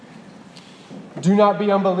Do not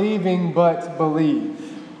be unbelieving, but believe.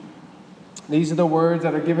 These are the words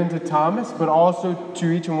that are given to Thomas, but also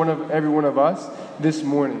to every one of us this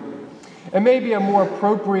morning. And maybe a more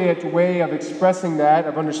appropriate way of expressing that,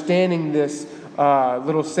 of understanding this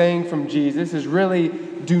little saying from Jesus, is really,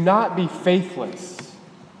 do not be faithless,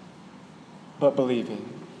 but believing.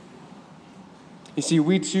 You see,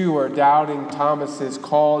 we too are doubting Thomases,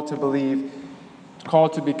 called to believe,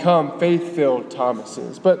 called to become faith-filled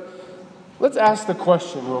Thomases. But let's ask the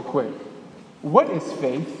question real quick. What is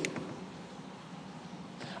faith?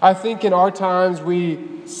 I think in our times we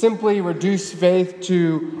simply reduce faith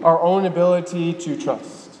to our own ability to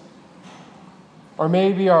trust. Or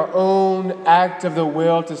maybe our own act of the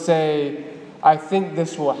will to say, I think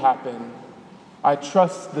this will happen. I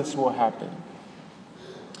trust this will happen.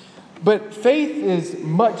 But faith is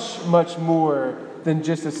much, much more than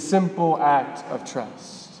just a simple act of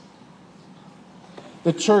trust.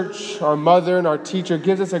 The church, our mother and our teacher,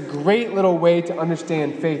 gives us a great little way to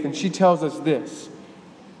understand faith, and she tells us this.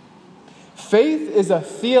 Faith is a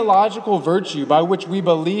theological virtue by which we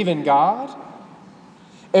believe in God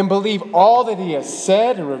and believe all that He has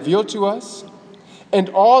said and revealed to us and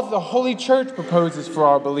all that the Holy Church proposes for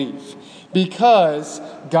our belief, because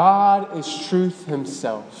God is truth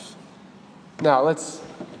Himself. Now, let's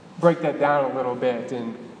break that down a little bit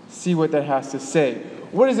and see what that has to say.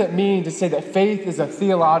 What does it mean to say that faith is a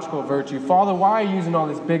theological virtue? Father, why are you using all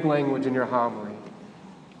this big language in your homily?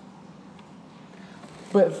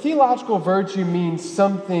 But theological virtue means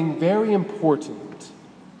something very important,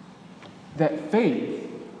 that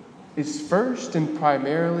faith is first and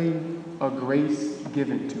primarily a grace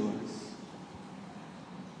given to us.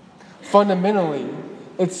 Fundamentally,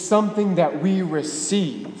 it's something that we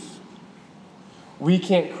receive. We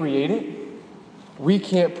can't create it. We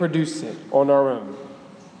can't produce it on our own.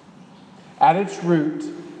 At its root,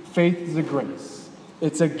 faith is a grace.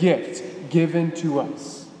 It's a gift given to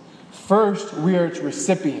us. First, we are its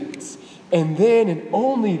recipients, and then and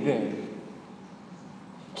only then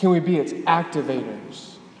can we be its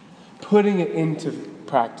activators, putting it into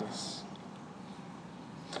practice.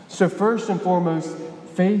 So first and foremost,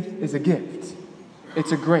 faith is a gift.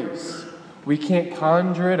 It's a grace. We can't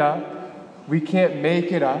conjure it up. We can't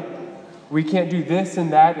make it up. We can't do this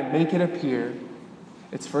and that and make it appear.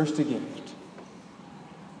 It's first a gift.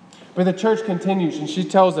 But the church continues, and she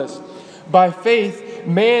tells us, by faith,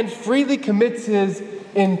 man freely commits his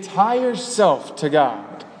entire self to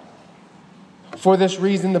God. For this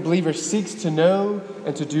reason, the believer seeks to know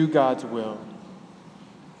and to do God's will.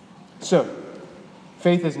 So,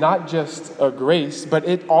 faith is not just a grace, but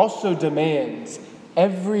it also demands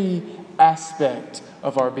every aspect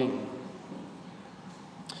of our being.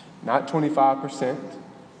 Not 25%,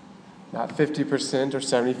 not 50% or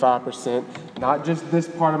 75%, not just this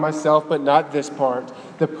part of myself, but not this part.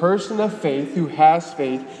 The person of faith who has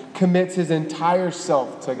faith commits his entire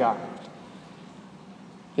self to God.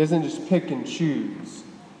 He doesn't just pick and choose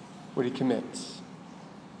what he commits.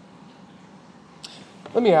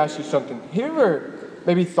 Let me ask you something. Have you ever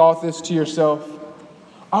maybe thought this to yourself?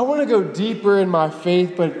 I want to go deeper in my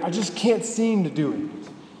faith, but I just can't seem to do it.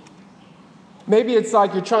 Maybe it's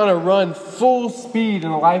like you're trying to run full speed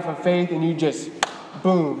in a life of faith and you just,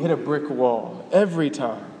 boom, hit a brick wall every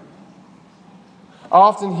time. I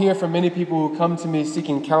often hear from many people who come to me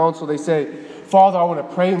seeking counsel, they say, Father, I want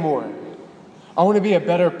to pray more. I want to be a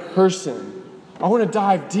better person. I want to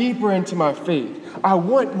dive deeper into my faith. I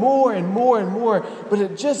want more and more and more, but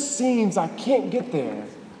it just seems I can't get there.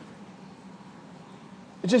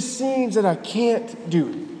 It just seems that I can't do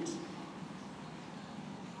it.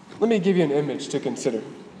 Let me give you an image to consider.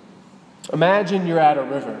 Imagine you're at a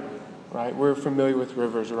river, right? We're familiar with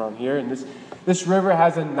rivers around here, and this river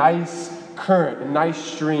has a nice current, a nice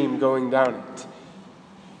stream going down it.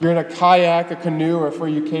 You're in a kayak, a canoe, or for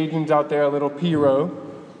you Cajuns out there, a little pirogue,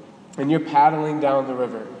 and you're paddling down the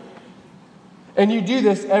river. And you do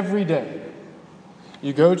this every day.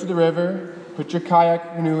 You go to the river, put your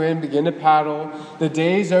kayak canoe in, begin to paddle. The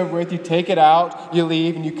day's over with, you take it out, you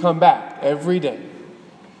leave, and you come back every day.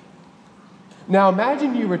 Now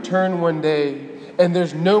imagine you return one day and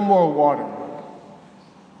there's no more water.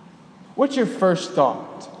 What's your first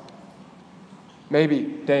thought? Maybe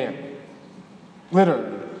dam.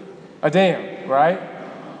 Literally, a dam, right?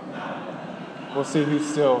 We'll see who's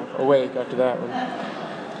still awake after that one.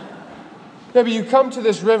 Maybe you come to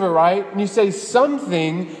this river, right? And you say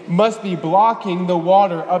something must be blocking the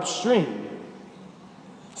water upstream.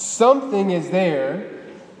 Something is there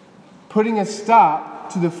putting a stop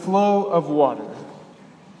to the flow of water.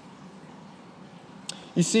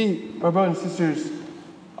 You see, my brothers and sisters,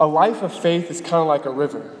 a life of faith is kind of like a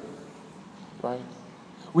river. right?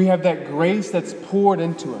 We have that grace that's poured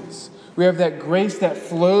into us. We have that grace that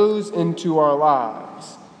flows into our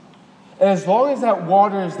lives. And as long as that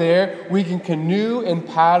water is there, we can canoe and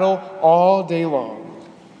paddle all day long.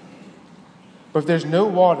 But if there's no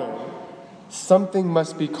water, something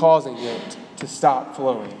must be causing it to stop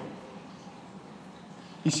flowing.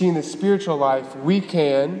 You see, in the spiritual life, we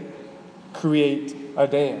can create a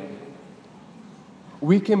dam.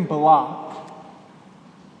 We can block,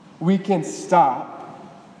 we can stop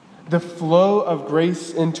the flow of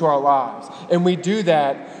grace into our lives. And we do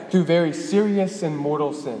that through very serious and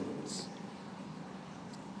mortal sins.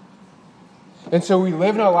 And so we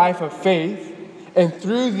live in a life of faith, and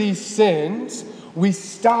through these sins, we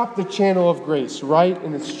stop the channel of grace right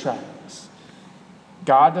in its tracks.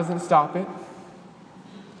 God doesn't stop it.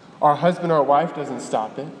 Our husband or wife doesn't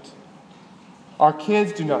stop it. Our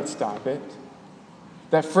kids do not stop it.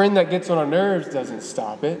 That friend that gets on our nerves doesn't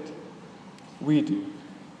stop it. We do.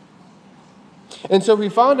 And so we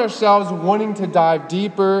find ourselves wanting to dive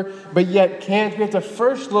deeper, but yet can't. We have to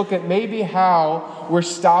first look at maybe how we're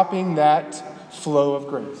stopping that flow of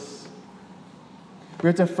grace. We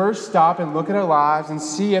have to first stop and look at our lives and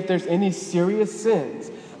see if there's any serious sins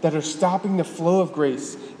that are stopping the flow of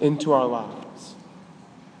grace into our lives.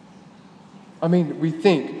 I mean, we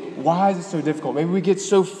think, why is it so difficult? Maybe we get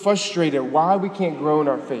so frustrated why we can't grow in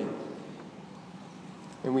our faith.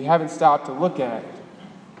 And we haven't stopped to look at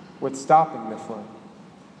what's stopping the flow.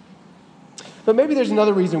 But maybe there's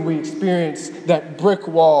another reason we experience that brick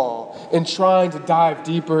wall in trying to dive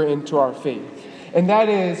deeper into our faith. And that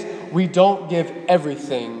is, we don't give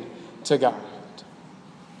everything to God.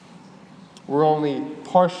 We're only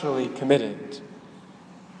partially committed.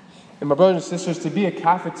 And my brothers and sisters, to be a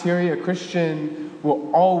cafeteria Christian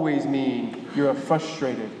will always mean you're a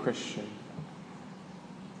frustrated Christian.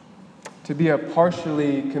 To be a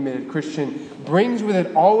partially committed Christian brings with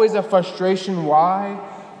it always a frustration. Why?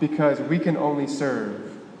 Because we can only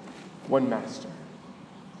serve one master.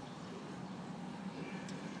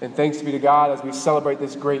 And thanks be to God, as we celebrate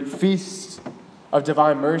this great feast of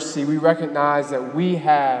divine mercy, we recognize that we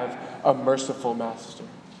have a merciful master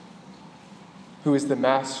who is the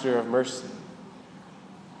master of mercy.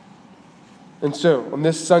 And so, on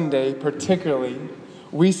this Sunday particularly,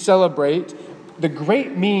 we celebrate the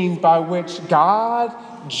great means by which God,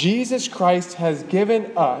 Jesus Christ, has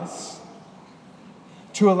given us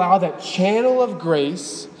to allow that channel of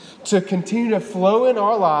grace to continue to flow in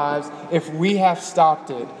our lives if we have stopped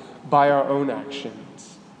it by our own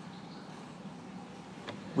actions.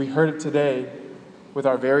 We heard it today with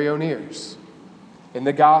our very own ears. In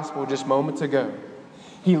the gospel just moments ago,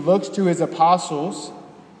 he looks to his apostles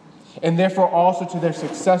and therefore also to their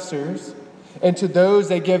successors and to those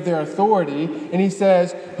they give their authority. And he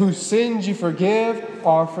says, whose sins you forgive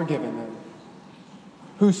are forgiven them.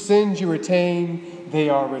 Whose sins you retain, they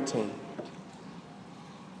are retained.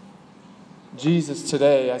 Jesus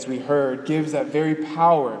today, as we heard, gives that very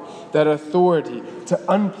power, that authority to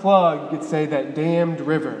unplug, you could say, that dammed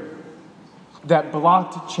river, that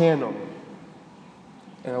blocked channel,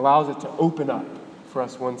 and allows it to open up for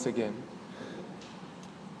us once again.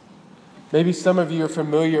 Maybe some of you are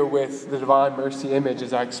familiar with the divine mercy image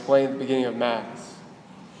as I explained at the beginning of Mass.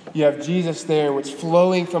 You have Jesus there, in which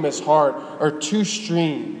flowing from his heart are two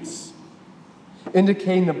streams,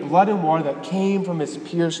 indicating the blood and water that came from his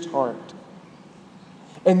pierced heart.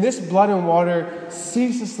 And this blood and water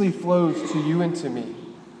ceaselessly flows to you and to me.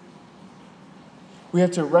 We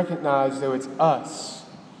have to recognize, though, it's us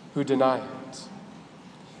who deny it.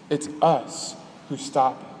 It's us who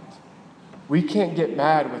stop it. We can't get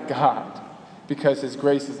mad with God because his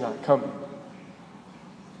grace is not coming.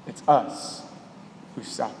 It's us who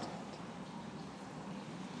stopped it.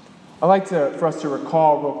 I'd like for us to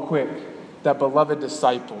recall real quick that beloved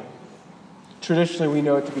disciple. Traditionally, we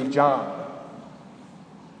know it to be John.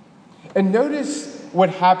 And notice what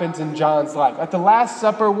happens in John's life. At the Last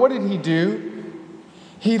Supper, what did he do?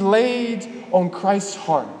 He laid on Christ's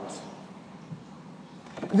heart.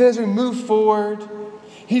 And then as we move forward,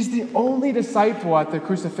 he's the only disciple at the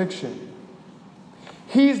crucifixion.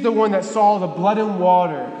 He's the one that saw the blood and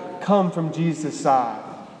water come from Jesus' side.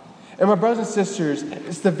 And my brothers and sisters,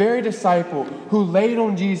 it's the very disciple who laid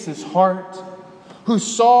on Jesus' heart, who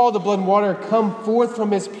saw the blood and water come forth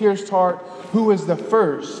from his pierced heart, who was the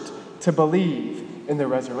first to believe in the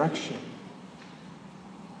resurrection.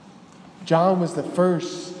 John was the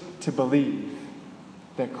first to believe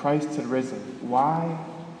that Christ had risen. Why?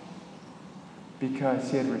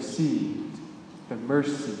 Because he had received the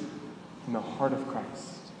mercy from the heart of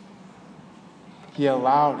Christ. He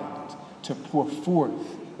allowed it to pour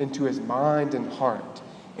forth into his mind and heart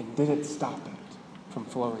and didn't stop it from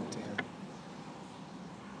flowing to him.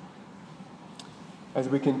 As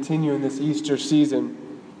we continue in this Easter season,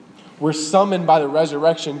 we're summoned by the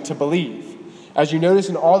resurrection to believe. As you notice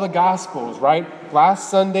in all the Gospels, right? Last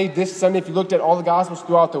Sunday, this Sunday, if you looked at all the Gospels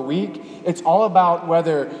throughout the week, it's all about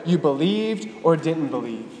whether you believed or didn't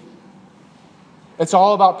believe. It's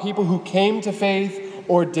all about people who came to faith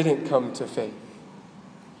or didn't come to faith.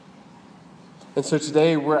 And so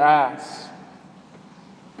today we're asked,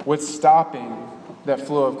 what's stopping that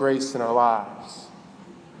flow of grace in our lives,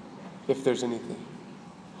 if there's anything?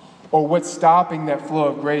 Or what's stopping that flow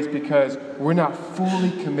of grace because we're not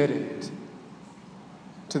fully committed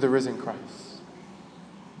to the risen Christ?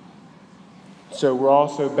 So we're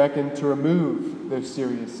also beckoned to remove those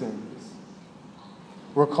serious sins.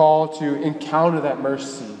 We're called to encounter that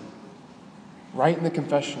mercy right in the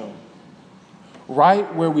confessional,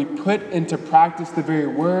 right where we put into practice the very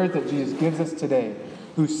word that Jesus gives us today.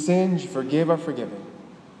 Whose sins you forgive are forgiven.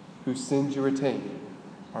 Whose sins you retain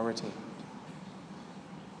are retained.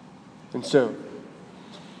 And so,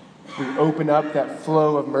 we open up that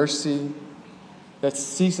flow of mercy that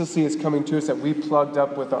ceaselessly is coming to us, that we plugged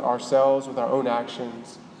up with ourselves, with our own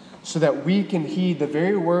actions, so that we can heed the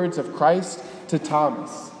very words of Christ to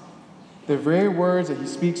Thomas, the very words that he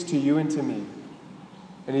speaks to you and to me.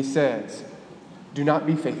 And he says, do not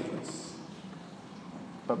be faithless,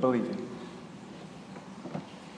 but believing.